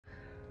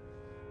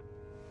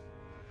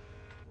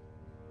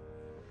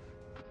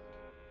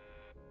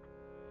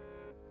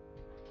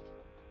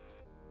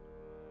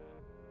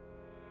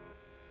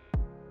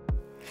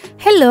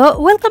Hello,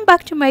 welcome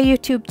back to my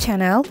YouTube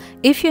channel.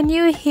 If you're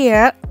new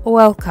here,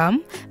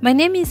 welcome. My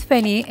name is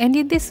Fanny, and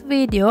in this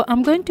video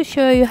I'm going to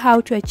show you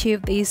how to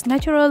achieve this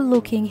natural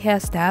looking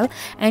hairstyle,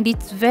 and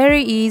it's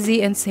very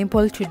easy and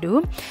simple to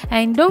do.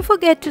 And don't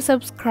forget to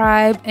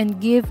subscribe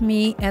and give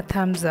me a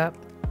thumbs up.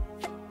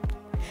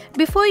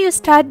 Before you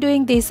start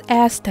doing this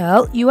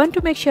hairstyle, you want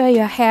to make sure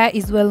your hair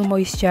is well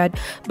moistured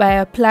by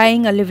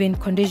applying a leave-in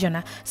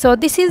conditioner. So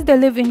this is the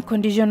leave-in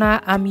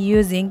conditioner I'm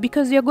using.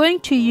 Because you're going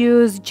to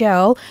use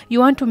gel, you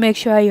want to make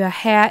sure your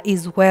hair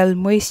is well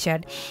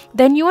moistured.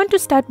 Then you want to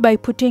start by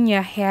putting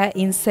your hair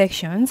in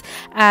sections,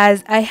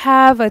 as I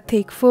have a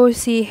thick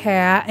 4C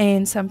hair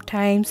and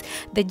sometimes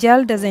the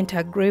gel doesn't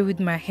agree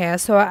with my hair,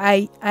 so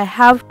I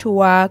have to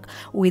work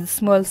with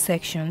small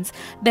sections.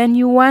 Then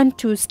you want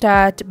to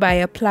start by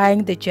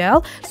applying the gel.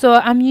 So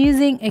I'm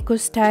using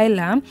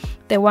Hairstyle,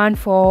 the one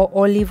for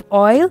olive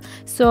oil.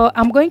 So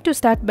I'm going to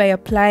start by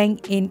applying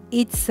in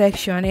each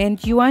section,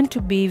 and you want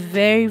to be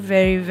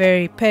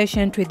very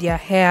patient with your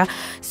hair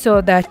so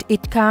that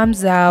it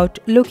comes out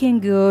looking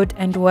good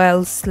and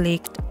well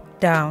slicked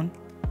down.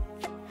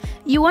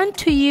 You want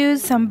to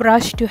use some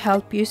brush to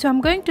help you. So I'm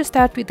going to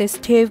start with a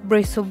stiff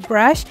bristle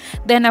brush,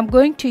 then I'm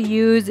going to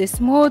use a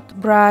smooth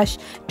brush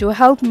to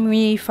help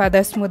me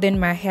further smoothen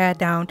my hair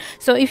down.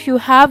 So if you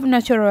have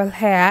natural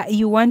hair,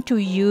 you want to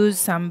use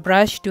some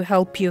brush to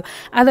help you,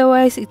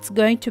 otherwise it's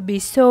going to be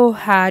so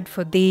hard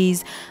for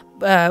this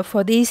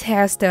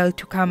hairstyle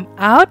to come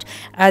out,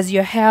 as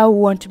your hair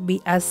won't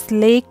be as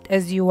slicked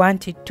as you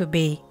want it to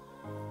be.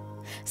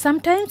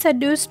 Sometimes I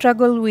do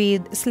struggle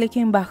with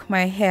slicking back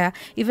my hair.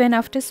 Even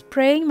after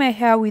spraying my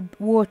hair with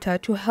water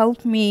to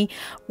help me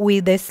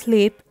with the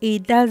slip,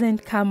 it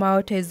doesn't come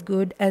out as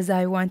good as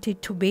I want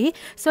it to be.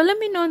 So let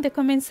me know in the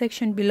comment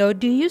section below,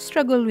 do you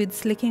struggle with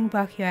slicking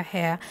back your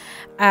hair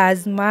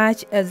as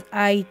much as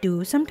I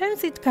do?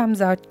 Sometimes it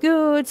comes out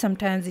good,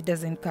 sometimes it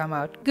doesn't come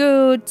out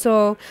good.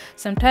 So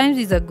sometimes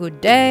it's a good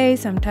day,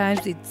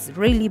 sometimes it's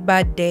really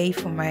bad day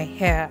for my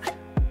hair.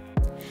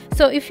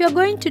 So if you're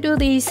going to do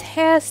this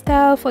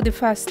hairstyle for the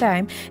first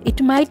time,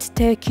 it might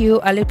take you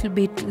a little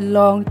bit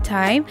long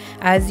time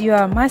as you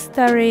are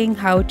mastering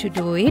how to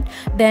do it.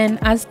 Then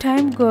as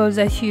time goes,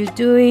 as you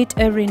do it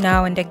every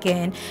now and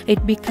again,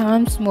 it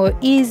becomes more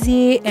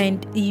easy,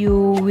 and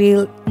you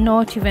will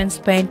not even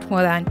spend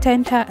more than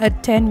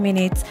 10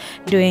 minutes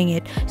doing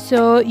it.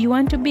 So you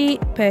want to be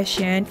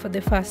patient for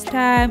the first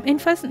time,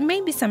 and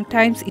maybe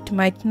sometimes it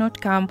might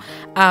not come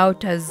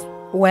out as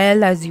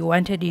well as you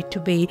wanted it to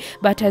be,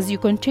 but as you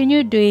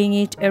continue doing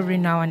it every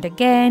now and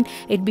again,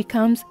 it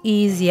becomes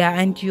easier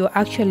and you're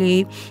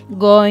actually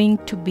going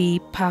to be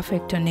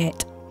perfect on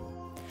it.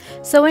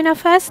 So when I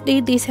first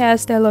did this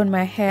hairstyle on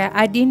my hair,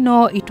 I didn't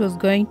know it was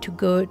going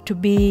to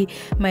be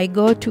my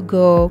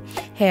go-to-go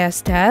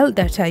hairstyle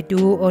that I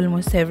do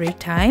almost every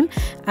time,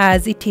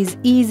 as it is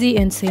easy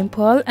and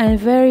simple and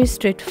very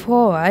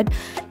straightforward.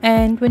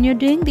 And when you're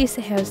doing this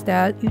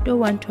hairstyle, you don't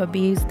want to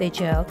abuse the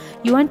gel.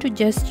 You want to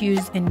just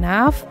use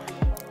enough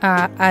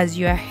as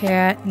your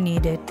hair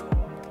needed.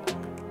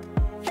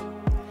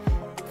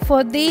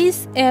 For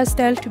this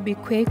hairstyle to be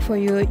quick for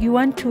you, you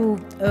want to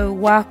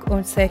work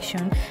on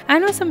section. I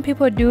know some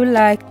people do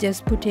like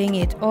just putting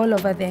it all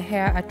over their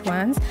hair at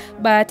once,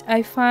 but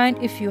I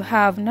find if you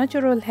have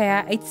natural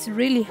hair, it's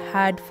really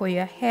hard for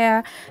your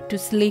hair to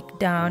slick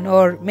down,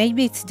 or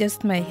maybe it's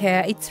just my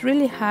hair. It's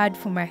really hard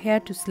for my hair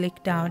to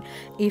slick down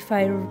if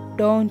I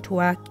don't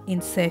work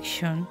in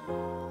section.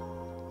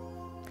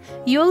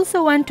 You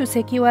also want to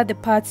secure the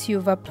parts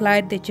you've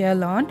applied the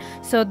gel on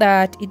so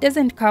that it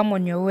doesn't come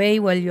on your way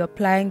while you're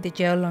applying the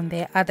gel on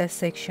the other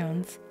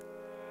sections.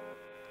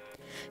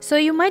 So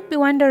you might be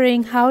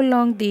wondering how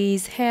long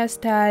this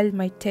hairstyle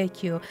might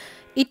take you.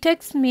 It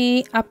takes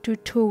me up to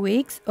 2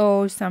 weeks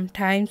or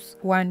sometimes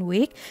 1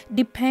 week,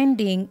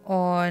 depending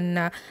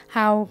on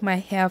how my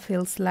hair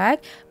feels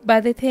like.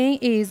 But the thing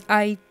is,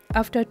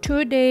 after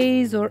 2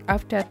 days or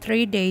after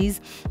 3 days,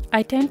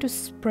 I tend to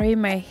spray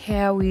my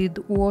hair with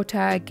water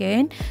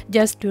again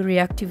just to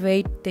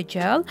reactivate the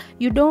gel.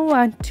 You don't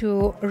want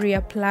to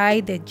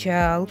reapply the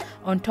gel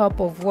on top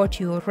of what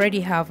you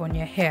already have on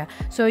your hair.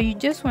 So you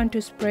just want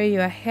to spray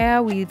your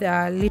hair with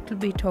a little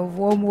bit of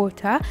warm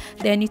water,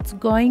 then it's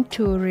going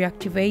to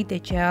reactivate the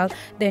gel,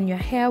 then your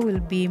hair will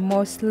be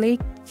more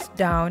slicked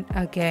down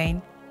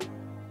again.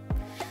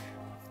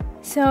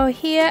 So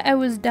here I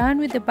was done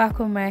with the back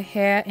of my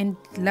hair, and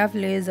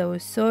lovelies, I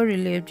was so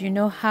relieved. You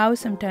know how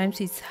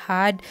sometimes it's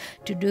hard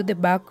to do the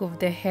back of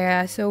the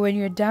hair, so when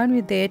you're done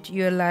with it,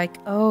 you're like,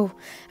 oh,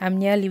 I'm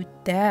nearly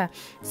there.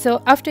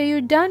 So after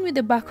you're done with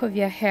the back of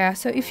your hair,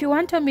 so if you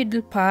want a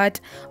middle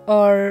part,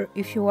 or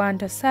if you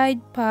want a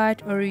side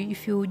part, or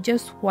if you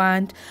just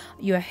want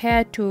your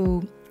hair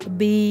to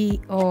be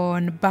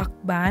on back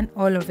band,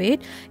 all of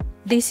it,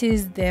 this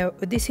is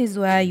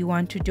where you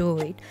want to do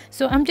it.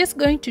 So I'm just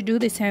going to do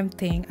the same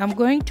thing. I'm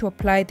going to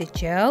apply the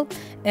gel,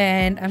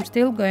 and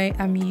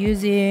I'm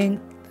using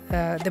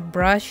the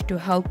brush to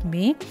help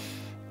me.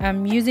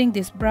 I'm using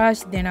this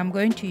brush, then I'm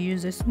going to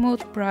use a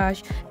smooth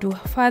brush to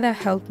further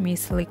help me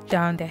slick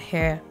down the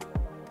hair.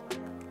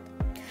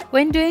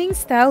 When doing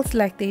styles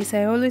like this,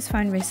 I always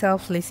find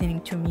myself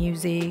listening to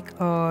music,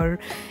 or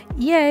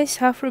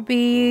yes, Afro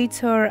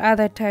beats or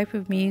other type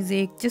of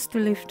music, just to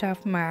lift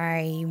up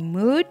my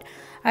mood.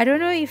 I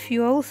don't know if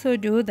you also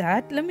do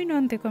that. Let me know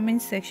in the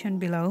comment section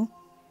below.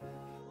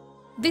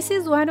 This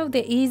is one of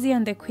the easy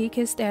and the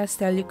quickest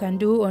hairstyle you can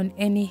do on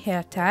any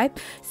hair type.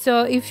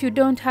 So if you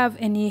don't have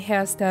any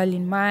hairstyle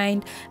in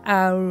mind,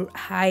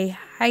 I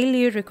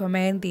highly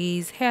recommend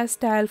this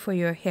hairstyle for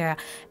your hair,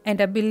 and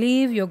I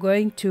believe you're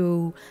going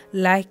to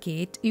like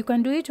it. You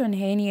can do it on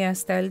any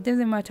hairstyle. It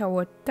doesn't matter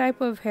what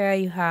type of hair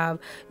you have,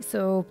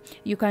 so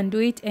you can do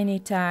it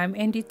anytime,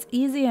 and it's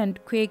easy and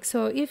quick.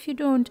 So if you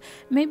don't,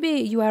 maybe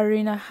you are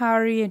in a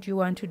hurry and you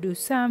want to do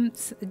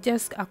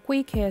just a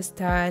quick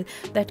hairstyle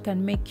that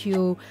can make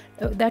you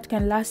that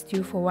can last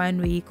you for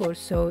 1 week or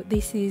so,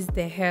 this is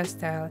the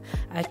hairstyle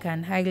I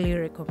can highly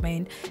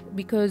recommend,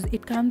 because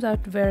it comes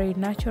out very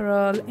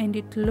natural and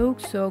it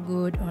looks so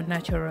good on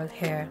natural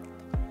hair.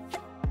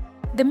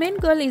 The main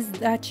goal is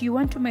that you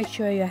want to make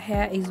sure your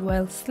hair is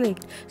well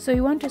slicked, so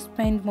you want to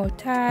spend more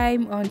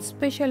time on,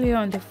 especially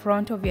on the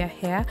front of your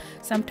hair.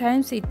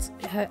 Sometimes it's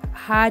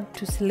hard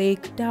to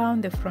slick down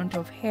the front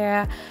of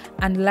hair,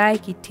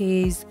 unlike it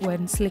is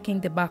when slicking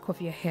the back of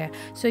your hair.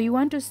 So you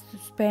want to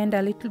spend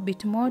a little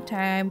bit more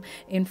time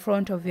in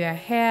front of your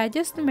hair,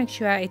 just to make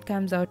sure it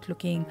comes out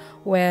looking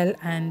well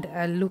and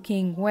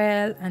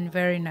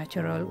very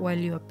natural while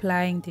you're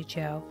applying the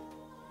gel.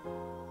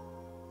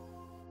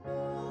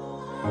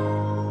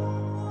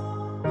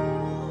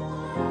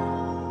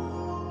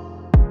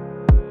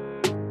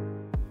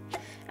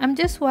 I'm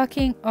just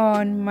working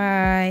on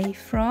my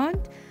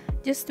front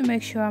just to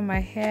make sure my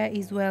hair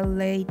is well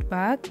laid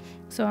back.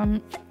 So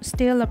I'm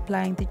still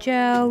applying the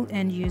gel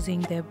and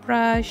using the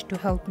brush to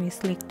help me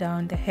slick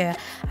down the hair.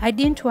 I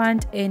didn't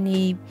want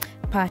any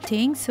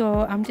parting,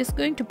 so I'm just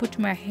going to put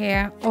my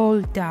hair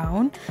all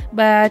down.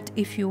 But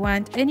if you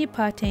want any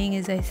parting,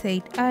 as I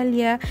said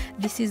earlier,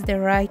 this is the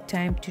right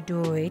time to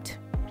do it.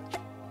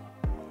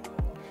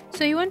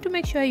 So you want to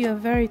make sure you're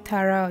very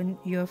thorough on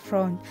your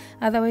front,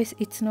 otherwise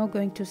it's not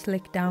going to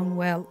slick down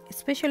well,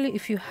 especially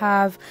if you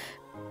have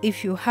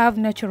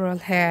natural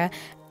hair.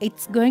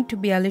 It's going to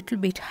be a little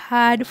bit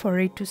hard for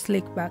it to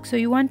slick back. So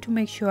you want to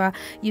make sure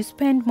you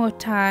spend more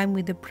time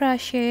with the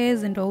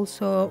brushes and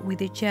also with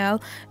the gel,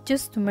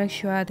 just to make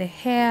sure the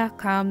hair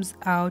comes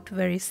out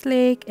very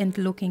slick and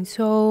looking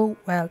so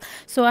well.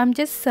 So I'm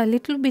just a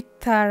little bit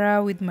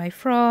thorough with my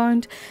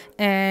front,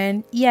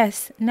 and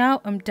yes,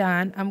 now I'm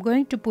done. I'm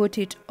going to put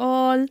it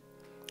all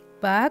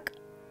back,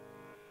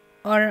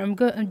 or I'm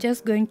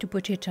just going to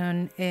put it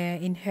on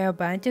in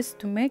hairband, just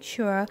to make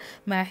sure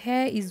my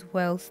hair is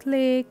well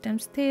slicked.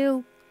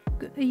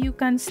 You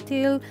can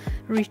still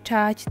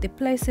retouch the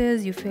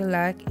places you feel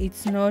like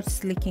it's not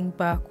slicking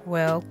back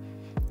well,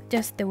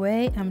 just the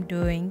way I'm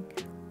doing.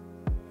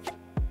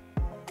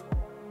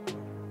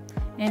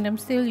 And I'm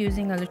still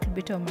using a little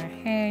bit of my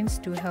hands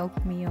to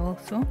help me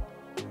also.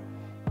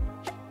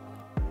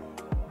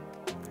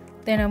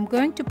 Then I'm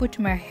going to put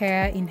my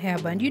hair in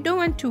hairband. You don't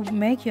want to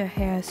make your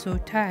hair so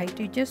tight.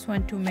 You just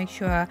want to make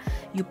sure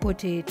you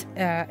put it,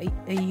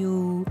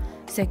 you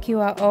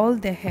secure all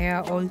the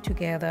hair all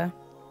together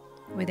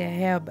with a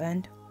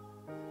hairband.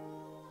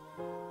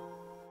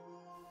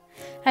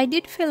 I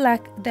did feel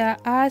like there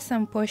are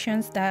some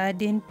portions that I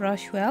didn't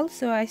brush well,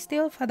 so I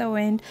still further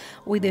went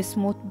with a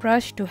smooth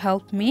brush to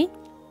help me,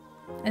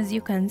 as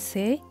you can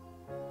see.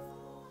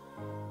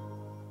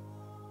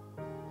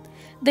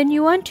 Then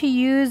you want to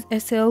use a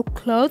silk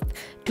cloth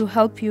to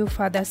help you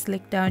further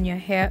slick down your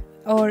hair,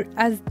 or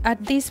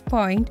at this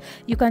point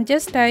you can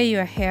just tie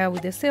your hair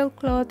with a silk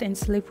cloth and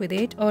slip with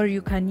it, or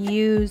you can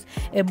use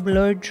a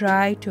blow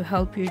dry to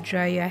help you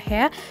dry your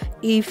hair.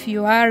 If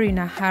you are in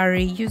a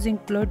hurry, using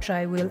blow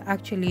dry will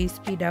actually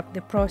speed up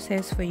the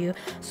process for you.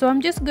 So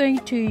I'm just going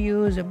to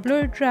use a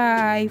blow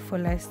dry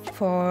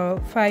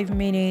for 5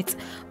 minutes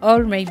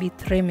or maybe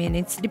 3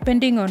 minutes,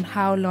 depending on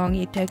how long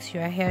it takes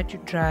your hair to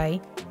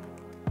dry.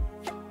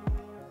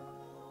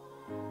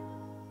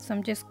 So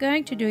I'm just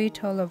going to do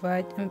it all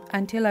over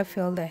until I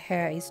feel the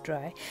hair is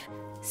dry.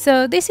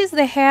 So this is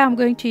the hair I'm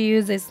going to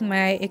use as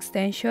my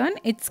extension.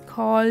 It's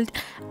called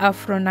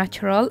Afro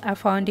Natural. I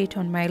found it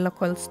on my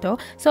local store.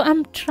 So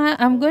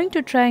I'm going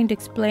to try and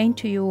explain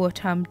to you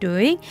what I'm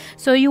doing.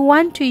 So you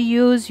want to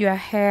use your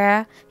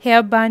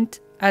hairband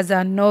as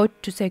a knot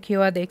to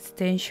secure the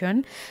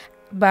extension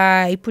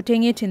by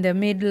putting it in the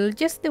middle,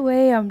 just the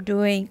way I'm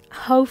doing.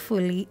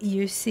 Hopefully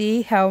you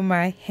see how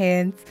my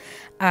hands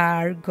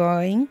are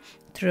going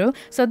through.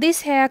 So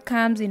this hair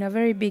comes in a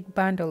very big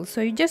bundle, so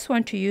you just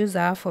want to use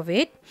half of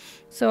it.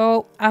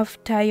 So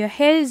after your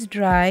hair is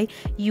dry,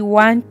 you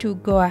want to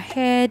go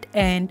ahead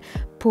and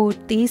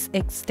put this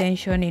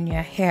extension in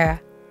your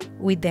hair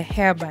with the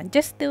hairband,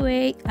 just the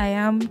way I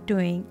am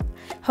doing.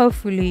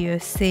 Hopefully you're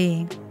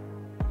seeing.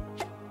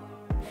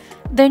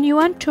 Then you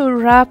want to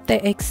wrap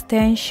the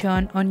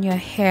extension on your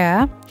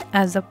hair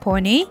as a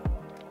pony,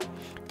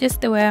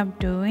 just the way I'm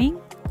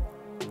doing.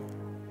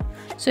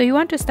 So you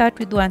want to start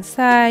with one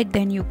side,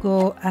 then you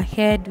go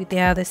ahead with the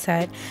other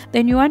side.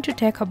 Then you want to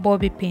take a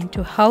bobby pin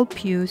to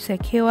help you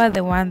secure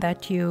the one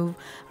that you've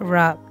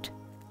wrapped.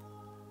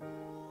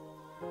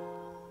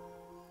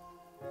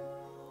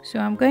 So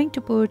I'm going to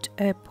put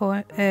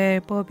a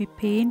bobby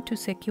pin to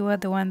secure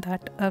the one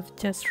that I've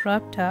just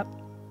wrapped up.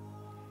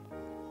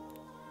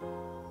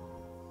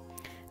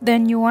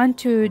 Then you want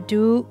to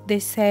do the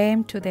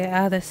same to the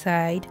other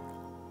side.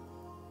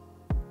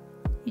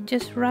 You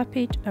just wrap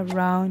it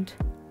around.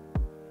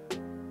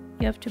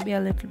 You have to be a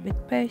little bit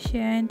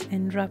patient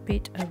and wrap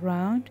it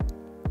around.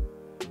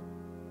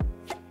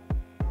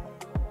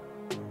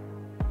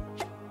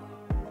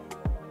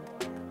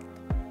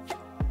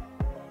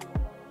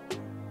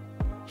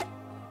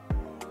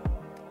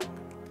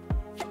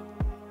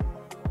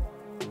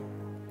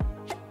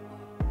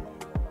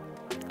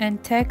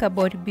 And take a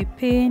bobby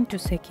pin to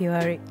secure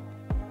it.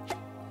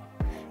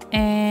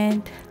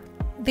 And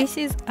this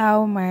is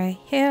how my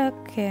hair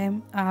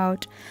came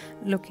out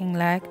looking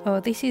like.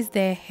 Oh, this is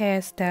the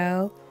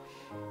hairstyle.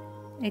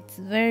 It's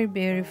very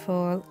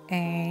beautiful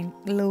and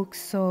looks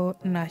so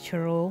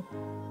natural.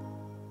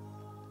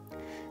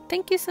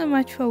 Thank you so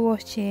much for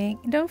watching.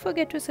 Don't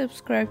forget to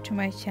subscribe to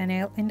my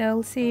channel, and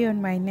I'll see you on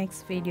my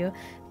next video.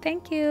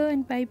 Thank you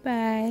and bye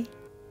bye.